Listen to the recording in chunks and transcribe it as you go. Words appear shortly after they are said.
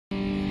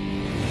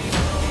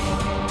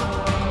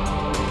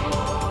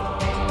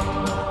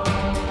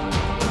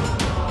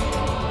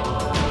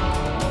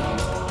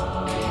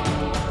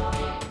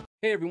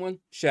Hey everyone,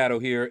 Shadow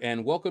here,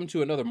 and welcome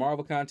to another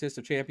Marvel Contest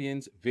of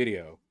Champions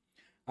video.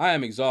 I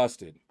am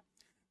exhausted.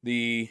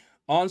 The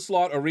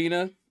Onslaught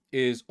arena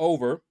is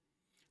over.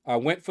 I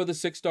went for the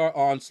 6-star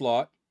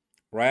Onslaught,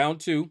 round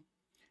 2,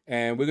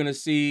 and we're going to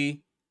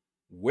see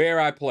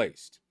where I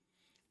placed.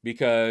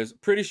 Because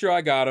pretty sure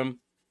I got him,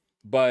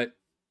 but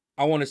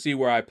I want to see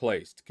where I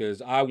placed,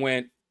 because I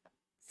went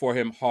for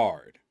him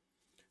hard.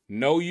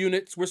 No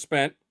units were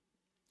spent,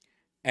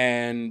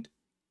 and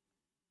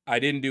I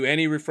didn't do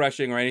any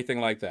refreshing or anything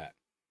like that.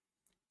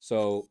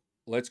 So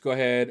let's go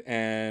ahead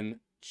and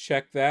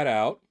check that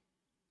out.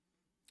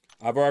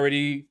 I've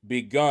already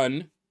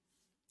begun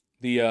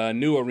the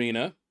new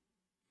arena.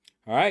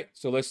 All right,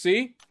 so let's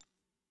see.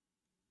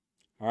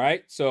 All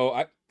right,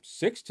 so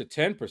 6 to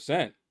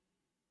 10%.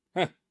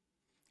 Huh.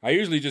 I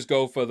usually just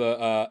go for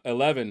the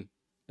 11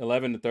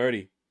 to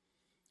 30.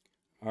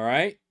 All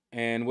right,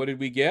 and what did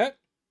we get?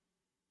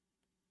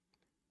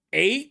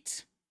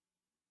 8.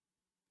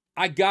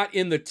 I got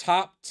in the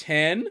top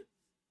 10.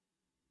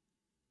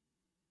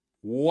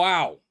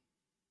 Wow.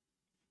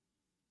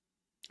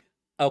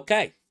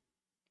 Okay.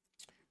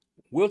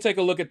 We'll take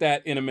a look at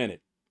that in a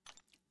minute.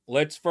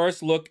 Let's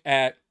first look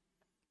at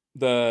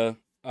the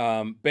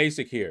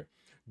basic here.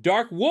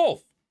 Dark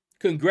Wolf.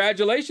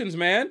 Congratulations,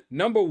 man.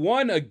 Number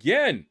 1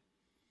 again.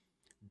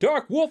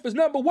 Dark Wolf is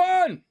number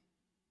 1.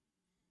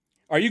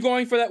 Are you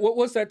going for that?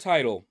 What's that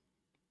title?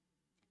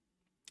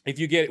 If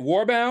you get it,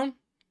 Warbound?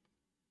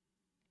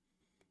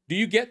 Do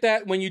you get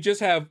that when you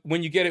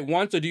get it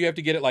once, or do you have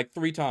to get it like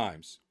 3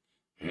 times?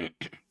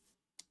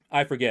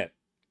 I forget.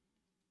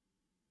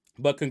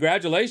 But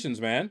congratulations,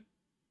 man.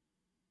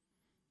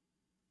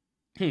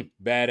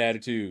 Bad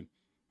attitude.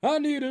 I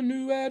need a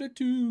new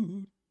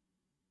attitude.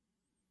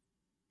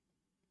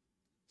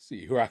 Let's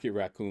see, Rocket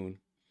Raccoon.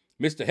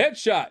 Mr.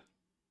 Headshot.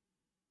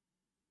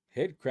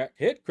 Head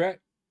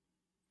crack.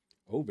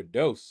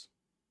 Overdose.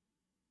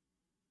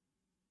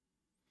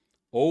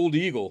 Old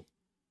Eagle.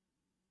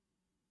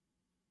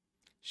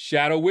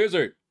 Shadow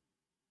Wizard.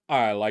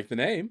 I like the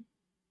name.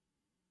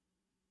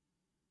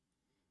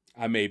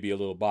 I may be a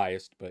little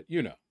biased, but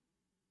you know.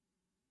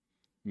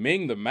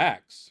 Ming the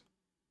Max.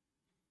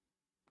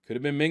 Could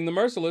have been Ming the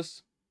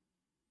Merciless.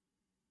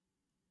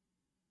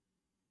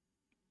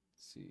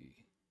 Let's see.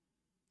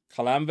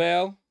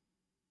 Calamvale.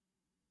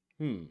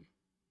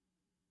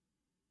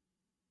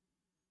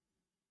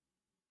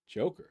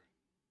 Joker.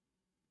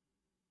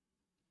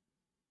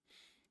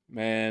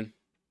 Man.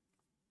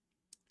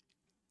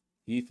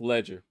 Heath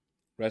Ledger.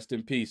 Rest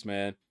in peace,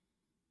 man.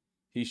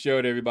 He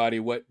showed everybody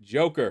what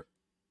Joker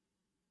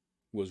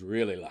was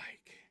really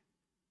like.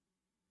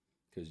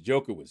 Because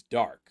Joker was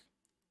dark.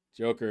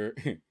 Joker,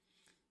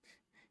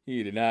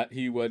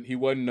 he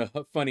wasn't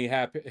a funny,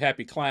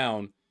 happy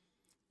clown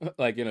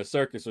like in a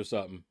circus or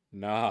something.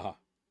 Nah.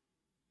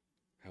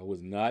 That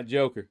was not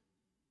Joker.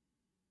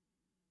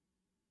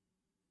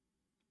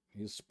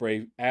 He'll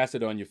spray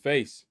acid on your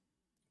face.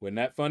 Wasn't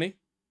that funny?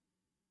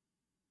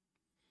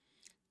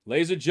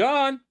 Laser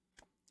John,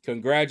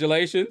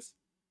 congratulations.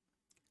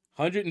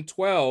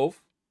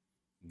 112.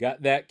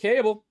 Got that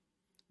cable.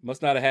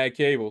 Must not have had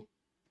cable.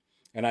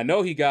 And I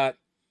know he got,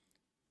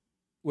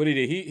 what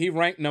did he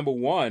ranked number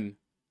 1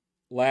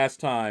 last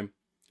time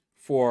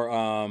for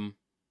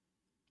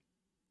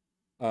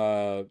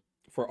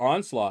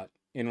Onslaught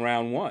in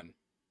round 1.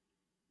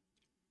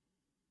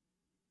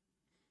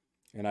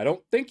 And I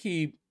don't think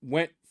he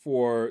went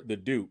for the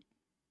dupe.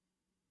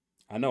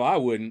 I know I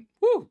wouldn't.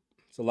 Whew,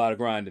 it's a lot of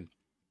grinding.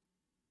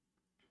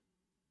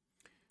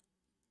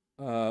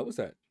 What's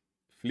that?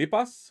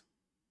 Flipas?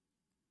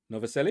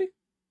 Novaselli?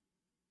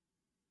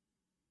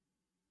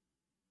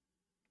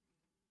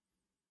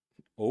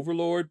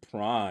 Overlord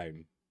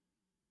Prime.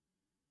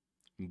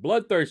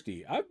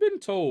 Bloodthirsty. I've been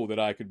told that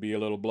I could be a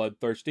little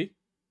bloodthirsty.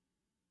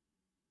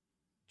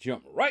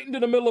 Jump right into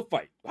the middle of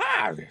fight.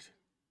 Ah!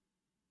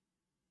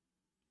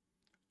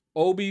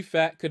 Obi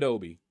Fat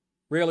Kenobi.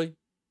 Really?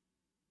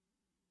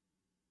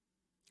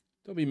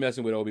 Don't be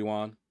messing with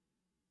Obi-Wan.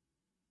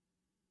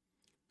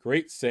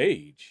 Great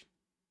Sage.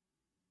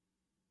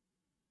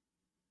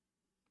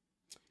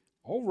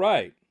 All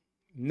right.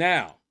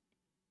 Now,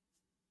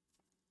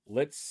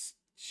 let's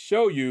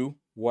show you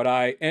what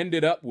I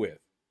ended up with.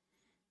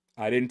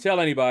 I didn't tell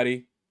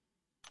anybody.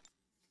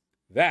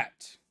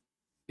 That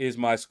is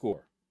my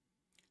score.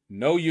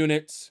 No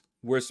units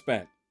were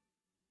spent.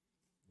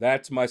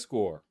 That's my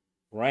score.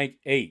 Rank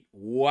 8.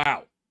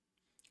 Wow.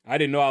 I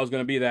didn't know I was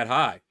going to be that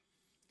high.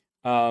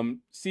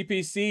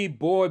 CPC,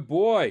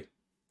 boy.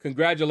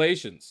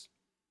 Congratulations.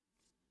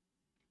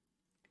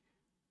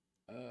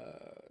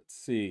 Let's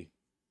see.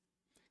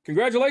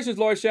 Congratulations,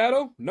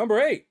 LordShaedow. Number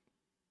 8.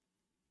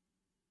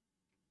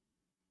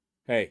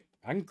 Hey,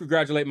 I can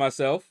congratulate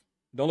myself.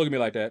 Don't look at me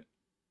like that.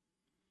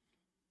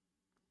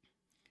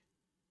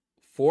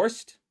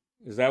 Forced?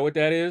 Is that what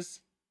that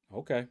is?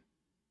 Okay.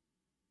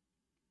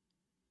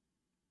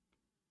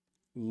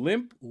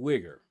 Limp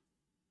Wigger.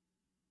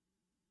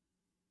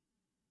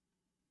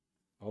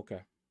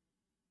 Okay.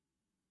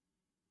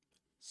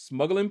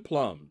 Smuggling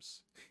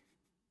plums.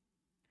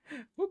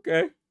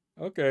 Okay.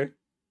 Okay.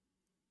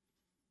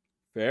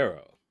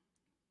 Pharaoh.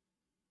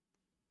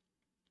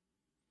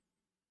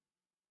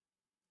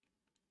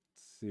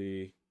 Let's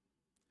see.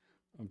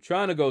 I'm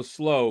trying to go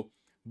slow,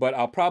 but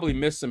I'll probably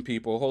miss some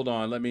people. Hold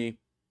on. Let me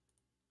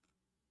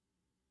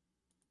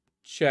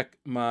check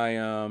my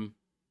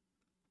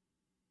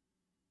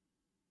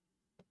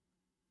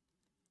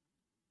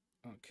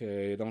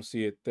okay, don't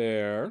see it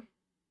there.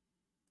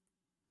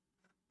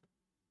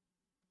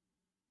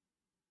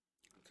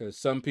 Because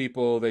some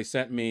people, they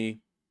sent me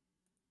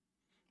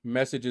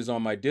messages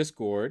on my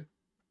Discord.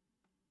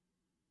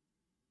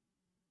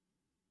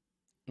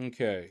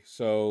 Okay,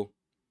 so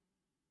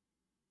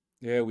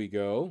there we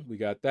go. We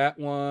got that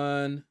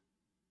one.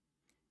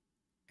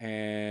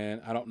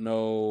 And I don't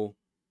know.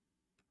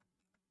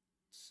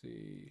 Let's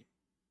see.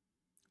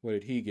 What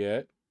did he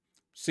get?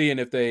 Seeing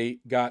if they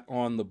got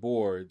on the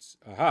boards.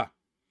 Aha.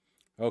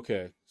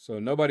 Okay, so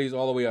nobody's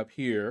all the way up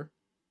here.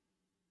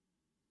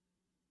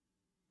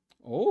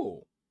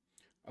 Oh.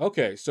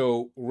 Okay,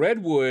 so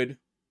Redwood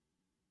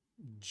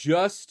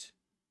just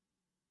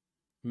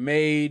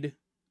made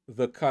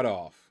the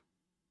cutoff.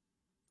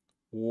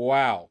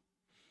 Wow.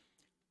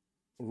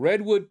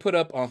 Redwood put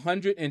up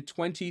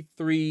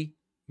 123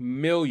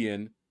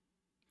 million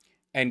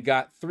and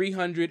got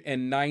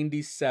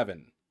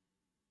 397.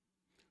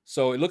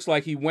 So it looks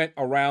like he went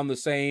around the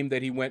same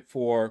that he went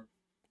for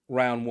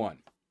round one.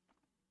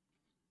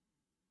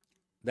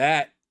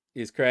 That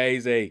is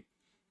crazy.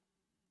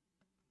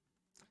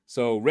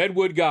 So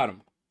Redwood got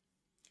him,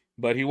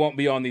 but he won't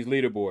be on these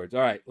leaderboards.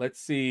 All right, let's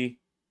see.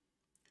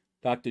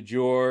 Dr.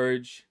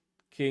 George,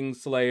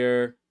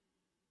 Kingslayer.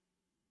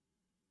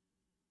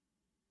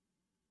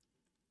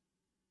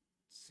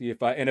 See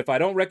if I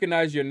don't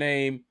recognize your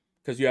name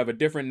because you have a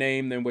different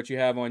name than what you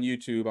have on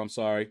YouTube, I'm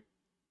sorry.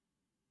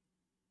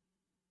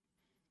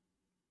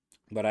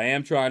 But I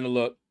am trying to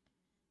look.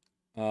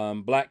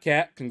 Black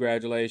Cat,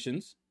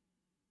 congratulations.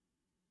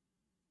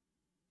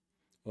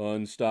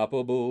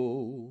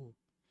 Unstoppable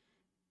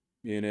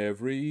in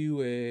every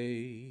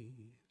way.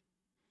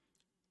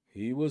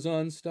 He was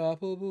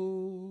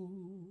unstoppable.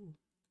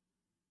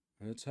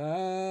 That's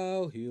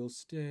how he'll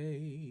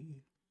stay.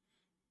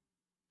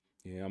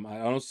 Yeah,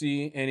 I don't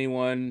see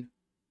anyone.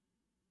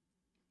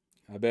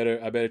 I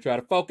better try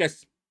to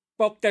focus.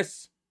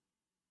 Focus.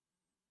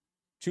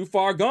 Too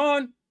far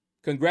gone.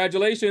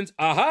 Congratulations.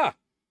 Aha.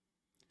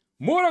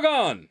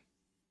 Morgan.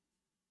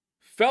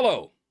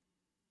 Fellow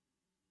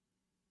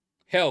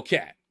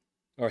Hellcat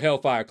or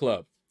Hellfire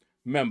Club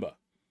member.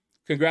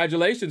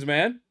 Congratulations,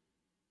 man.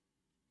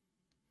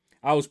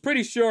 I was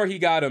pretty sure he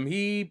got him.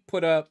 He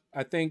put up,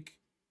 I think,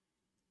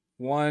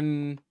 what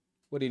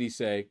did he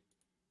say?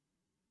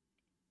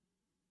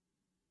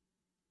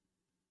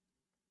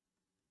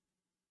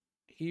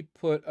 He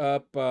put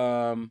up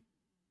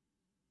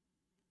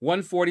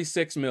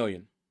 146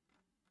 million.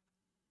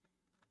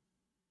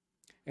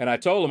 And I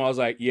told him, I was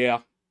like, yeah,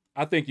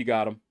 I think you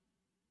got him.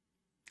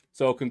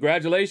 So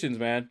congratulations,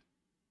 man.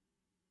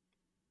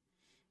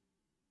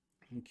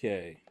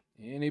 Okay.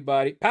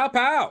 Anybody? Pow,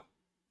 pow.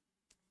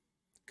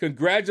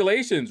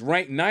 Congratulations.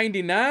 Rank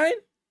 99?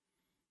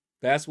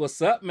 That's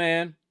what's up,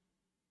 man.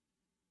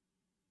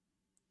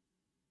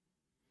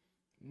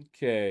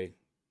 Okay.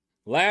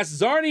 Last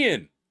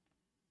Zarnian.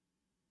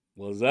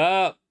 What's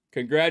up?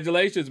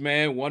 Congratulations,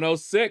 man.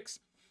 106.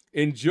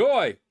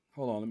 Enjoy.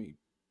 Hold on. Let me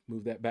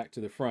move that back to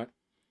the front.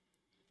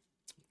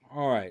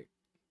 All right.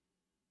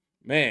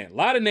 Man, a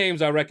lot of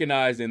names I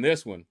recognized in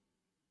this one.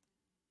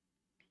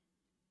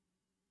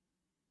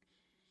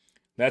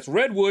 That's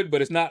Redwood,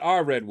 but it's not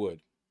our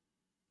Redwood.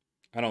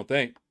 I don't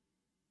think.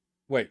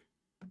 Wait.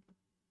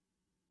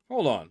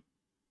 Hold on.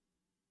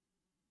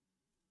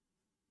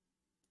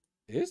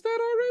 Is that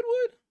our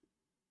Redwood?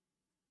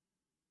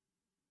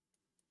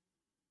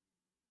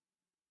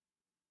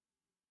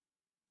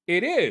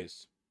 It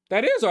is.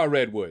 That is our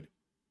Redwood.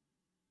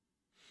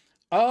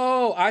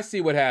 Oh, I see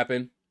what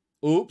happened.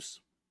 Oops.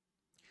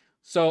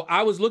 So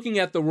I was looking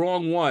at the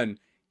wrong one.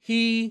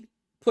 He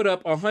put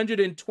up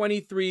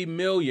 123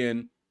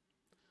 million.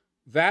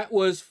 That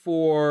was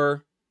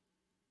for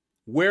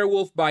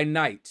Werewolf by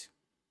Night.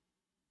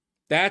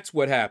 That's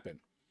what happened.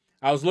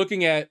 I was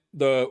looking at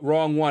the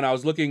wrong one. I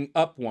was looking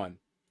up one.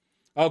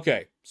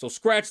 Okay, so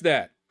scratch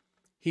that.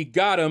 He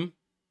got him,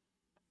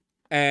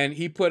 and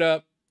he put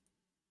up,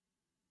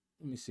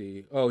 let me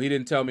see. Oh, he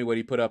didn't tell me what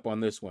he put up on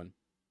this one.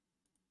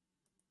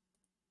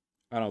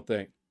 I don't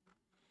think.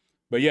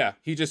 But yeah,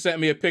 he just sent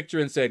me a picture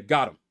and said,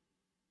 got him.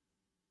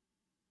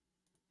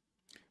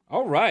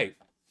 All right.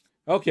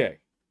 Okay.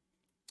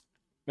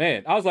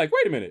 Man, I was like,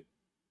 wait a minute.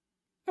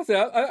 I said,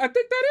 I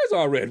think that is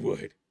our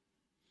Redwood.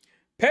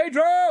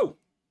 Pedro!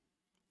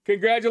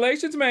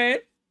 Congratulations, man.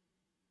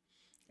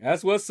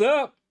 That's what's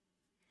up.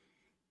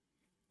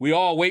 We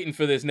all waiting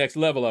for this next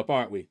level up,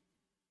 aren't we?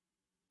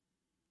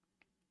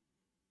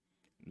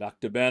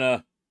 Dr.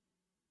 Benna.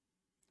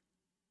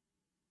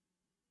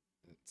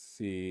 Let's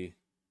see.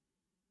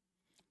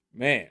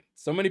 Man,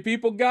 so many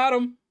people got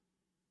him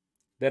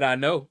that I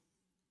know.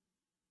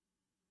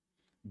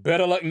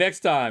 Better luck next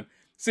time.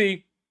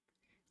 See,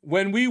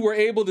 when we were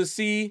able to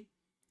see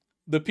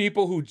the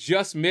people who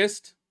just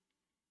missed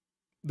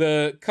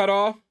the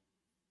cutoff,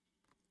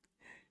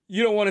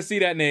 you don't want to see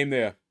that name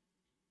there.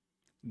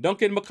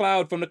 Duncan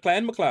MacLeod from the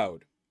clan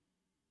MacLeod.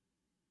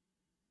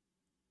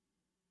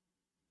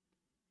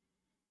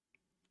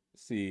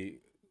 Let's see,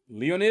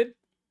 Leonid?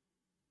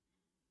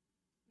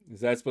 Is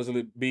that supposed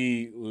to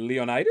be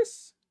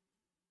Leonidas?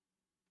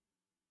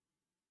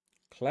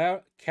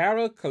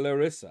 Cara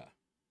Clarissa.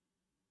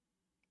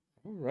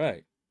 All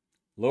right.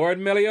 Lord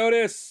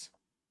Meliodas.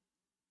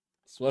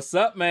 What's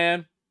up,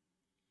 man?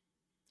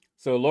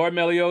 So Lord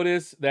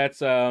Meliodas, that's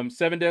 7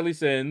 Deadly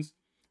Sins.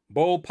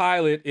 Bold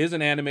Pilot is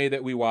an anime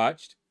that we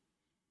watched.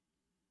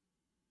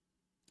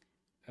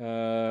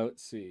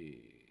 Let's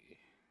see.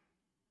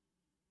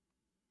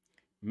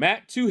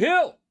 Matt 2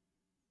 Hill.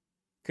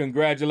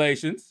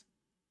 Congratulations.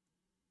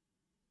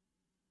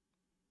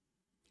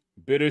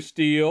 Bitter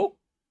Steel.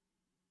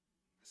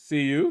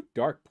 See you.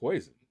 Dark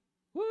Poison.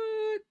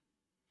 What?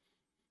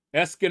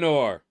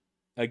 Escanor.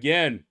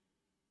 Again.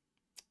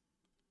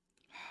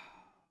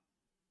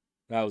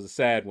 That was a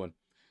sad one.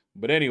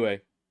 But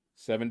anyway,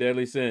 7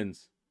 Deadly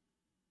Sins.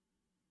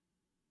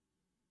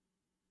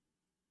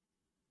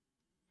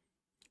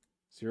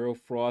 Zero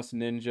Frost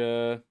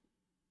Ninja.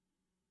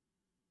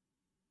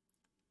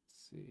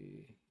 Let's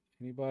see.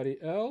 Anybody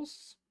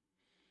else?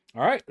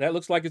 All right, that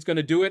looks like it's going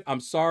to do it. I'm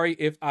sorry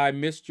if I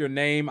missed your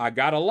name. I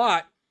got a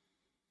lot.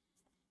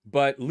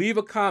 But leave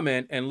a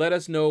comment and let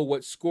us know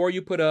what score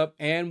you put up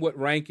and what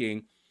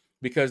ranking,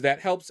 because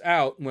that helps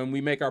out when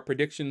we make our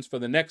predictions for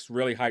the next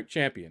really hyped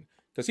champion,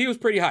 because he was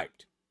pretty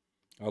hyped.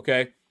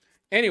 Okay?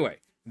 Anyway,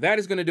 that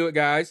is going to do it,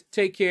 guys.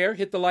 Take care.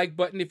 Hit the like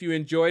button if you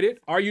enjoyed it.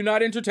 Are you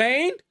not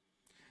entertained?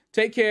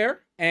 Take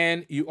care,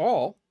 and you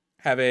all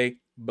have a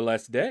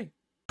blessed day.